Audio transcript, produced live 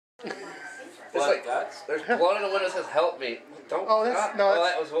like guts. There's blood in the window that says "Help me." Don't. Oh, that's no.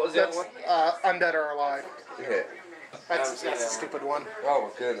 that was what was the other one? Undead or Alive. Yeah. That's a stupid one. Oh my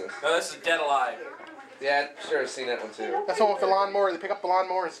goodness. No, this is Dead Alive. Yeah, I sure have seen that one too. That's the one with the lawnmower. They pick up the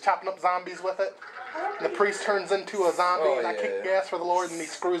lawnmower and it's chopping up zombies with it. And the priest turns into a zombie, and I kick gas for the Lord, and he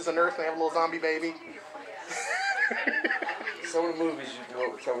screws the nurse, and they have a little zombie baby. Some of the movies you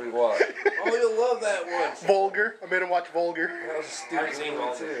can tell me to watch. Oh, you'll love that one. Vulgar. I made him watch Vulgar. That was a stupid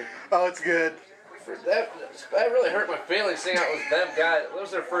one too. Oh, it's good. That really hurt my feelings seeing how it was them guys. That was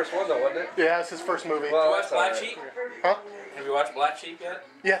their first one though, wasn't it? Yeah, it's his first movie. Well, Have you watched Black Sheep? Huh? Have you watched Black Sheep yet?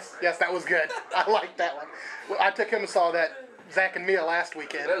 Yes, that was good. I liked that one. Well, I took him and saw that Zach and Mia last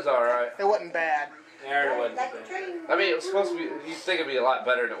weekend. It was alright. It wasn't bad. Yeah, it wasn't bad. I mean, it was supposed to be, you'd think it'd be a lot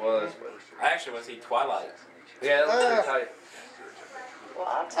better than it was. But I actually want to see Twilight. yeah, it was pretty tight.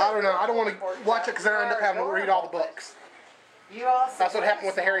 I don't know. I don't want to watch it because then I end up having to read all the books. That's what happened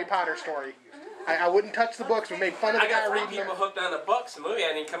with the Harry Potter story. I wouldn't touch the books. We made fun of the guy reading them. I got 3 people hooked on the books. The movie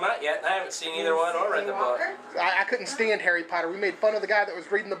hadn't even come out yet, and I haven't seen either one or read the book. I couldn't stand Harry Potter. We made fun of the guy that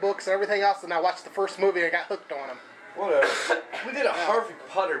was reading the books and everything else, and I watched the first movie and I got hooked on him. Whatever. We did a Harvey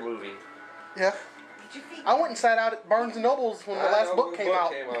Potter movie. Yeah. I went and sat out at Barnes & Noble's when the last book came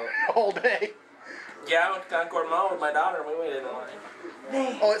out. All day. Yeah, I went to Concord Mall with my daughter and we waited in line.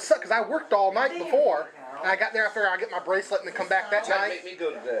 Oh, it sucked because I worked all night before. And I got there, I figured I'd get my bracelet and then come back that night. Make me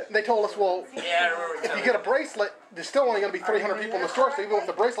go to that. They told us, well, yeah, I remember if you get a bracelet, there's still only going to be 300 people in the store, so even with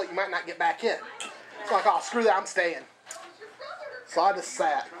the bracelet, you might not get back in. So I'm like, oh, screw that, I'm staying. So I just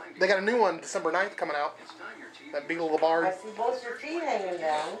sat. They got a new one December 9th coming out. That Beetle the Bard. I see both your feet hanging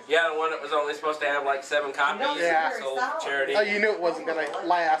down. Yeah, the one that was only supposed to have like 7 copies. Yeah. Sold charity. Oh, you knew it wasn't going to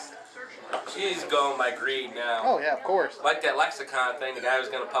last. She's going by greed now. Oh, yeah, of course. Like that lexicon thing, the guy was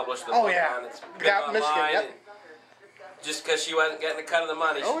going to publish the book on. It's big Got online. Michigan, yep. Just because she wasn't getting a cut of the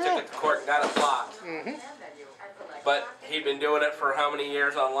money, she took it to court and got it blocked. But he'd been doing it for how many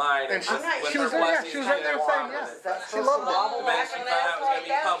years online? And she was right there saying yes. She loved it. The minute she found out it was going to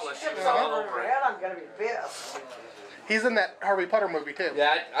be published, she was all over it. I'm going to be pissed. He's in that Harvey Potter movie, too.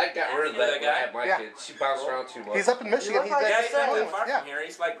 Yeah, I got rid of that when I had my kids. She bounced around too much. He's up in Michigan. He's Yeah, he's not far from here.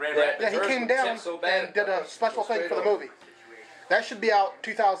 He's like Grand Rapids. Yeah, he came down and did a special thing for the movie. That should be out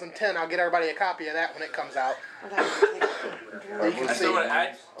 2010. I'll get everybody a copy of that when it comes out. I still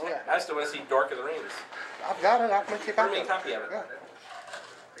want to see Dork of the Rings. I've got it. I'll make you a copy. Bring me a copy of it. Yeah.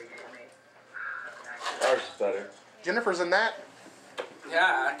 Ours is better. Jennifer's in that.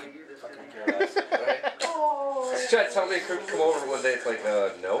 Yeah, I could fucking care less. Right? She's trying to tell me to come over one day. It's like,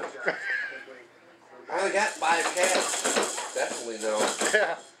 no. I only got 5 cats. Definitely no.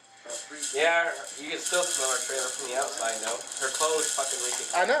 Yeah. Yeah, you can still smell her trailer from the outside, though. Her clothes fucking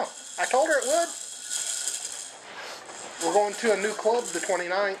reeking. I know. I told her it would. We're going to a new club the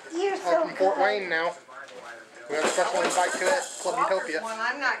 29th. From Fort Wayne now. We have a special invite to it, Club Utopia. One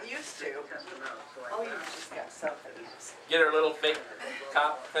I'm not used to. Oh, you just got something. Get her little fake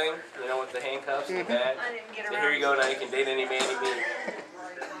cop thing, you know, with the handcuffs and the badge. So here you go, now you can date any man you meet.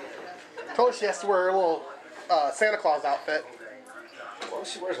 Told her she has to wear a little Santa Claus outfit. Well,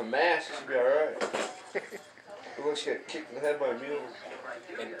 she wears a mask, she'll be alright. Unless she got kicked in the head by a mule.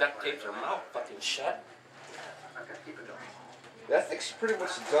 And duct tapes her mouth fucking shut. I think she's pretty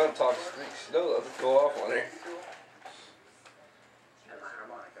much done talking. She knows I'll just go off on her.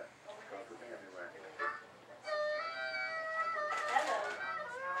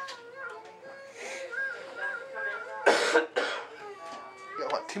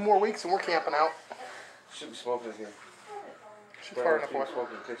 Got what, 2 more weeks and we're camping out. Should be smoking in here. She's far enough away.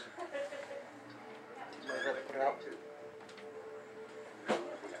 Smoking in the kitchen. Put it out.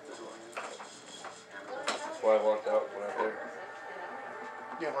 That's why I walked out when I was there.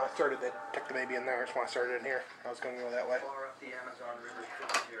 Yeah, when I started, they took the baby in there. That's when I started in here. I was going to go that way.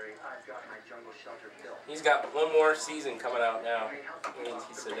 He's got 1 more season coming out now.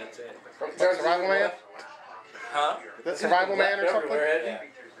 He said that's it. Survival Man? Huh? That Survival Man or something? Yeah.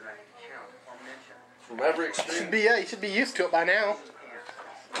 From every extreme. Should be, yeah, you should be used to it by now.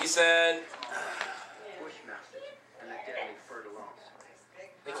 He said,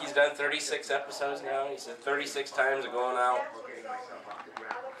 I think he's done 36 episodes now. He said 36 times of going out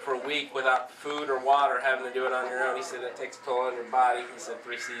for a week without food or water, having to do it on your own. He said that takes a toll on your body. He said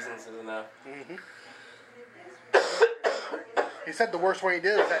 3 seasons is enough. He said the worst one he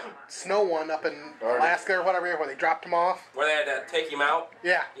did was that snow one up in Alaska or whatever, where they dropped him off. Where they had to take him out?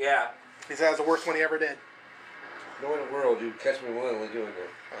 Yeah. Yeah. He said that was the worst one he ever did. No in the world you'd catch me willingly doing that.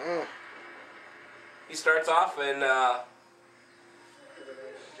 Oh. He starts off in,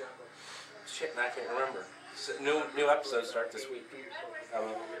 shit, I can't remember. New episodes start this week.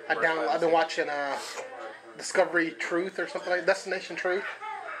 I've been watching Discovery Truth or something like Destination Truth.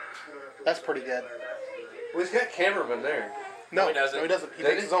 That's pretty good. Well, he's got cameraman there. No, he doesn't. No, he doesn't. He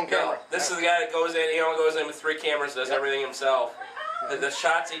takes his own camera. No, this is the guy that goes in. He only goes in with 3 cameras, does everything himself. The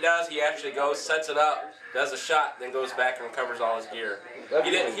shots he does, he actually goes, sets it up, does a shot, then goes back and recovers all his gear.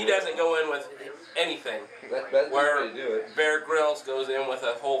 He doesn't go in with anything. That's where how you do it. Bear Grylls goes in with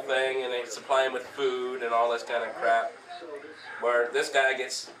a whole thing and they supply him with food and all this kind of crap. Where this guy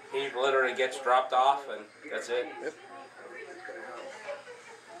he literally gets dropped off and that's it. Yep.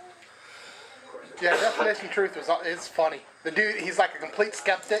 Yeah, Destination Truth it's funny. The dude, he's like a complete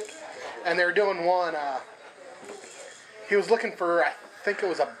skeptic, and they were doing one. He was looking for, I think it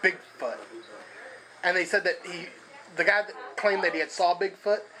was a Bigfoot, and they said that the guy that claimed that he had saw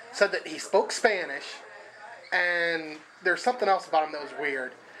Bigfoot, said that he spoke Spanish, and there's something else about him that was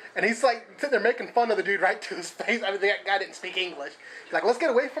weird. And he's like sitting there making fun of the dude right to his face. I mean, the guy didn't speak English. He's like, let's get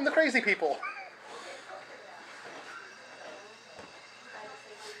away from the crazy people.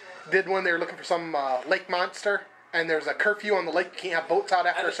 Did when they were looking for some lake monster, and there's a curfew on the lake. You can't have boats out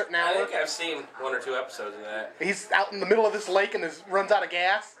after a certain hour. I think I've seen 1 or 2 episodes of that. He's out in the middle of this lake and runs out of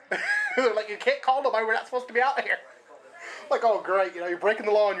gas. They're like, you can't call nobody. We're not supposed to be out here. Like, oh, great. You're breaking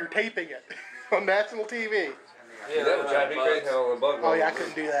the law and you're taping it on national TV. Yeah, that would drive me crazy how a bug. Oh, yeah, I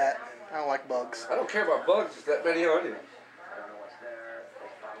couldn't do that. I don't like bugs. I don't care about bugs. There's that many on you.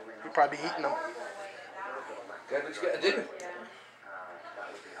 You'd probably be eating them. That's what you gotta do.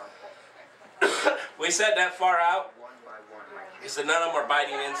 We said that far out. He said none of them are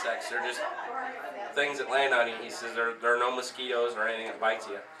biting insects. They're just things that land on you. He says there are no mosquitoes or anything that bites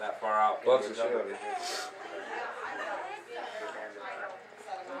you that far out. Bugs and shit on you.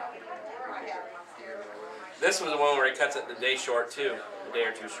 This was the one where he cuts it the day short too, a day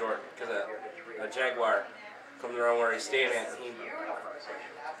or 2 short, because a jaguar comes around where he's staying at.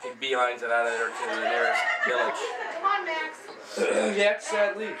 He beelines it out of there to the nearest village. Come on, Max. Yeah,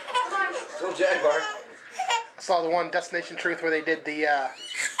 sadly. Still jaguar. I saw the one Destination Truth where they did the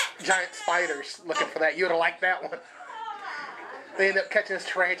giant spiders looking for that. You would have liked that one. They ended up catching this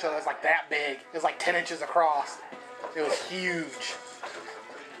tarantula that was like that big. It was like 10 inches across. It was huge.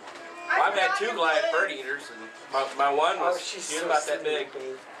 Well, I've had 2 Goliath bird eaters, and my one was about that big.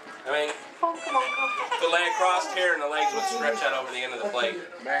 I mean, to lay across here and the legs would stretch out over the end of the plate.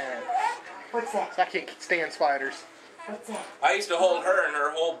 Man. What's that? So I can't stand spiders. What's that? I used to hold her, and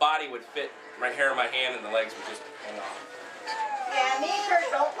her whole body would fit right here in my hand, and the legs would just hang off. Yeah, me and Kurt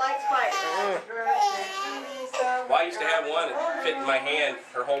don't like spiders. Well, I used to have one that fit in my hand.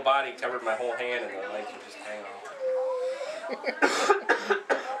 Her whole body covered my whole hand, and the legs would just hang off.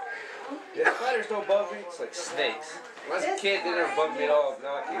 Yeah, spiders don't bug me. It's like snakes. When I was a kid, they never bugged me at all.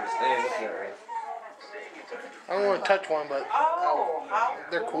 Now I can't even stand looking at them. I don't want to touch one, but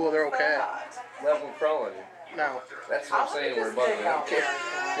they're cool. They're okay. Let them crawl on you. No. That's what I'm saying. We're bugging. I don't care. You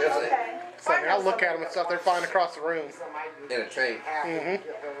know what I'm saying? It's like, I'll look at them and stuff. They're flying across the room. In a tank. Mm-hmm.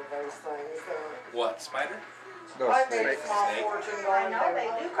 What, spider? No I snake. made a small fortune going. I know they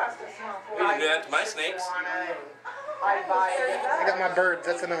do cost a small We fortune. didn't do that to my snakes. I buy it. I got my birds.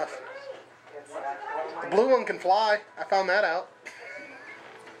 That's enough. The blue one can fly. I found that out.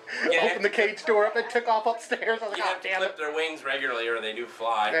 Yeah, Opened the cage door up and took off upstairs. I was you like, have oh, to damn clip it. their wings regularly or they do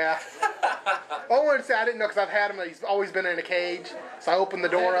fly. Yeah. I wanted to say I didn't know because I've had him. He's always been in a cage. So I opened the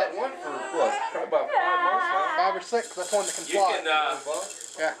door up. That one for what? Probably about 5 months now. 5 or 6. That's one that can You fly. can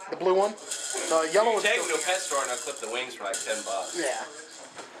Yeah, the blue one. The yellow one's take them still... to a pet store and they'll clip the wings for like $10. Yeah.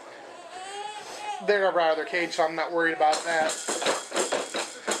 They're never out of their cage, so I'm not worried about that.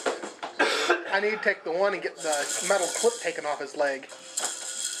 I need to take the one and get the metal clip taken off his leg.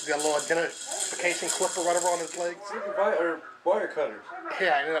 He's got a little identification clip or whatever on his legs. You can buy or wire cutters.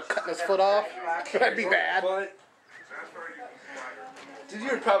 Yeah, I ended up cutting his foot off. That'd be bad. But, dude, you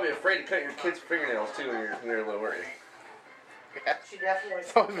were probably afraid to cut your kids' fingernails too when you were little, weren't you? Yeah. She definitely.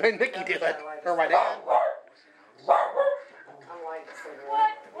 So made Nikki do it. Or my dad.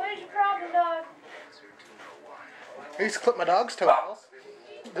 What is your problem, dog? I used to clip my dog's toenails.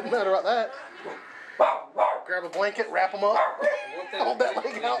 Didn't matter about that. Grab a blanket, wrap them up. Hold that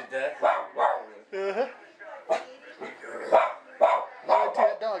leg out. Uh-huh.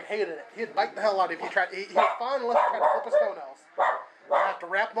 That dog hated it. He'd bite the hell out of you if you tried. He was fine unless you tried to clip his toenails. You have to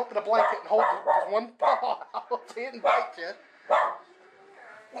wrap him up in a blanket and hold just one paw out so he didn't bite you.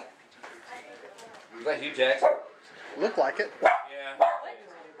 Was that you, Jackson? Looked like it. Yeah.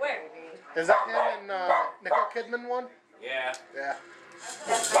 Where? Is that him and Nicole Kidman one? Yeah. Yeah.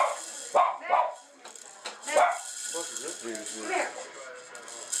 What is this dude's doing? Come here.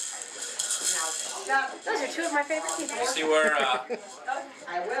 Those are two of my favorite people. You see where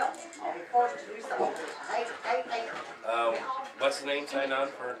I will. I'll be forced to do something. what's the name signed on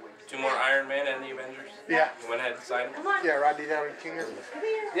for 2 more Iron Man and the Avengers? Yeah. You went ahead and signed them? Yeah, Rodney Downey Jr.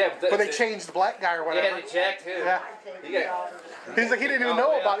 Yeah, But they changed the black guy or whatever. Yeah, they jacked him. Yeah. He got, He's like, he didn't even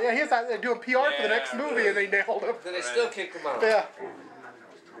know about it. Yeah, he was out there doing PR for the next movie and they nailed him. then they still kicked him out. Yeah.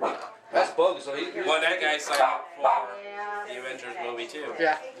 That's bogus. So he Well, that guy signed up for the Avengers movie too.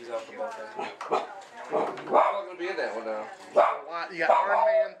 Yeah. He's on for both of them. I'm not going to be in that one now. A lot. You got Iron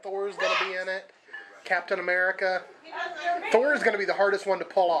Man, Thor's going to be in it. Captain America. Thor is going to be the hardest one to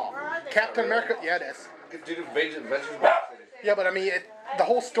pull off. Captain America, yeah, it is. Dude, Avengers. Yeah, but I mean, the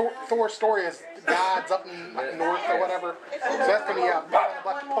whole Thor story is gods up in north or whatever. So that's going to be a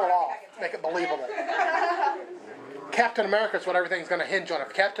to pull off, make it believable. Captain America is what everything's going to hinge on.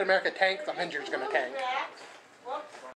 If Captain America tanks, Avengers going to tank.